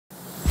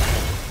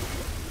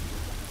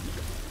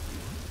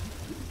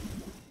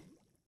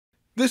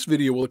This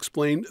video will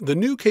explain the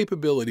new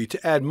capability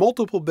to add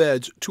multiple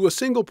beds to a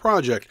single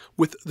project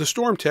with the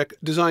StormTech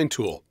Design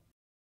Tool.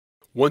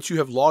 Once you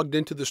have logged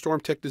into the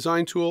StormTech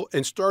Design Tool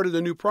and started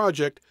a new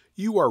project,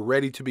 you are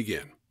ready to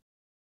begin.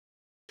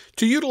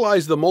 To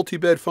utilize the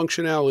multi-bed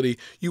functionality,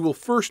 you will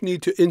first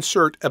need to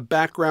insert a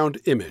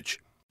background image.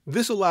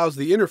 This allows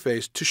the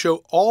interface to show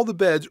all the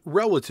beds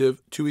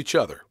relative to each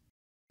other.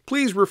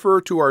 Please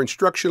refer to our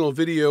instructional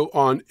video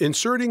on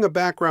inserting a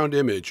background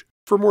image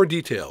for more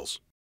details.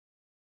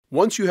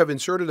 Once you have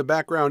inserted a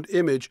background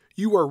image,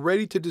 you are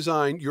ready to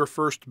design your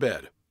first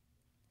bed.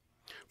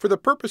 For the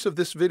purpose of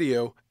this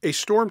video, a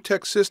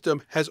StormTech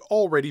system has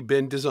already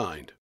been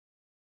designed.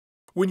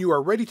 When you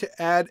are ready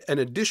to add an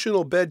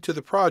additional bed to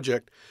the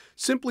project,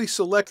 simply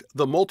select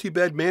the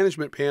Multi-Bed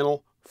Management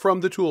panel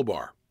from the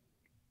toolbar.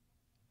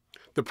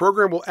 The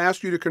program will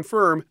ask you to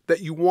confirm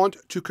that you want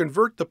to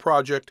convert the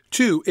project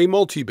to a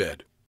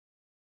multi-bed.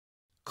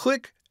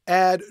 Click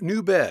Add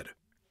New Bed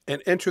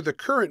and enter the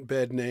current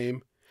bed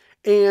name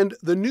and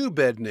the new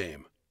bed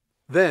name.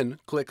 Then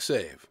click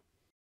Save.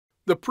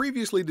 The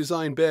previously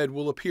designed bed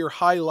will appear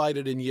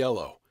highlighted in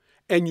yellow,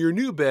 and your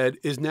new bed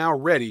is now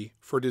ready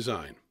for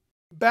design.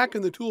 Back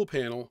in the Tool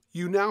panel,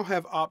 you now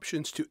have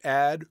options to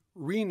add,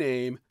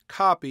 rename,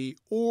 copy,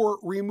 or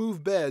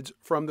remove beds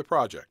from the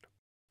project.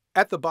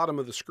 At the bottom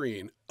of the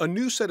screen, a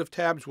new set of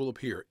tabs will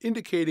appear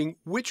indicating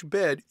which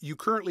bed you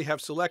currently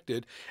have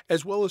selected,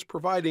 as well as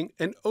providing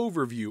an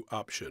overview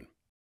option.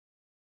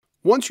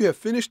 Once you have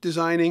finished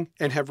designing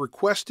and have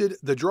requested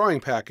the drawing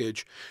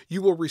package,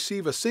 you will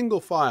receive a single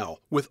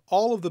file with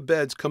all of the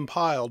beds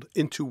compiled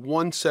into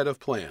one set of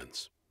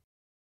plans.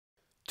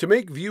 To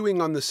make viewing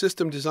on the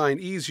system design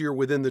easier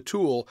within the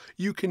tool,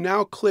 you can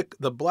now click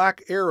the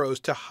black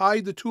arrows to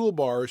hide the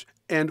toolbars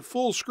and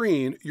full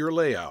screen your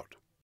layout.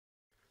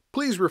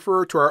 Please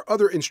refer to our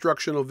other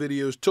instructional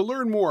videos to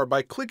learn more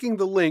by clicking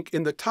the link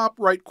in the top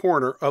right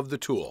corner of the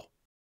tool.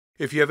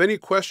 If you have any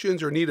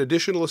questions or need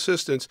additional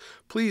assistance,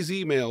 please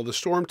email the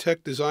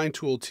StormTech Design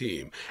Tool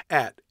team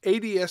at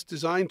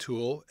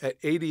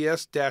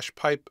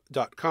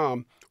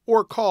adsdesigntool@ads-pipe.com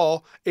or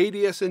call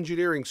ADS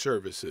Engineering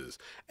Services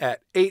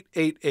at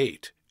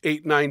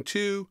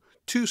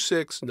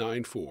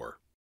 888-892-2694.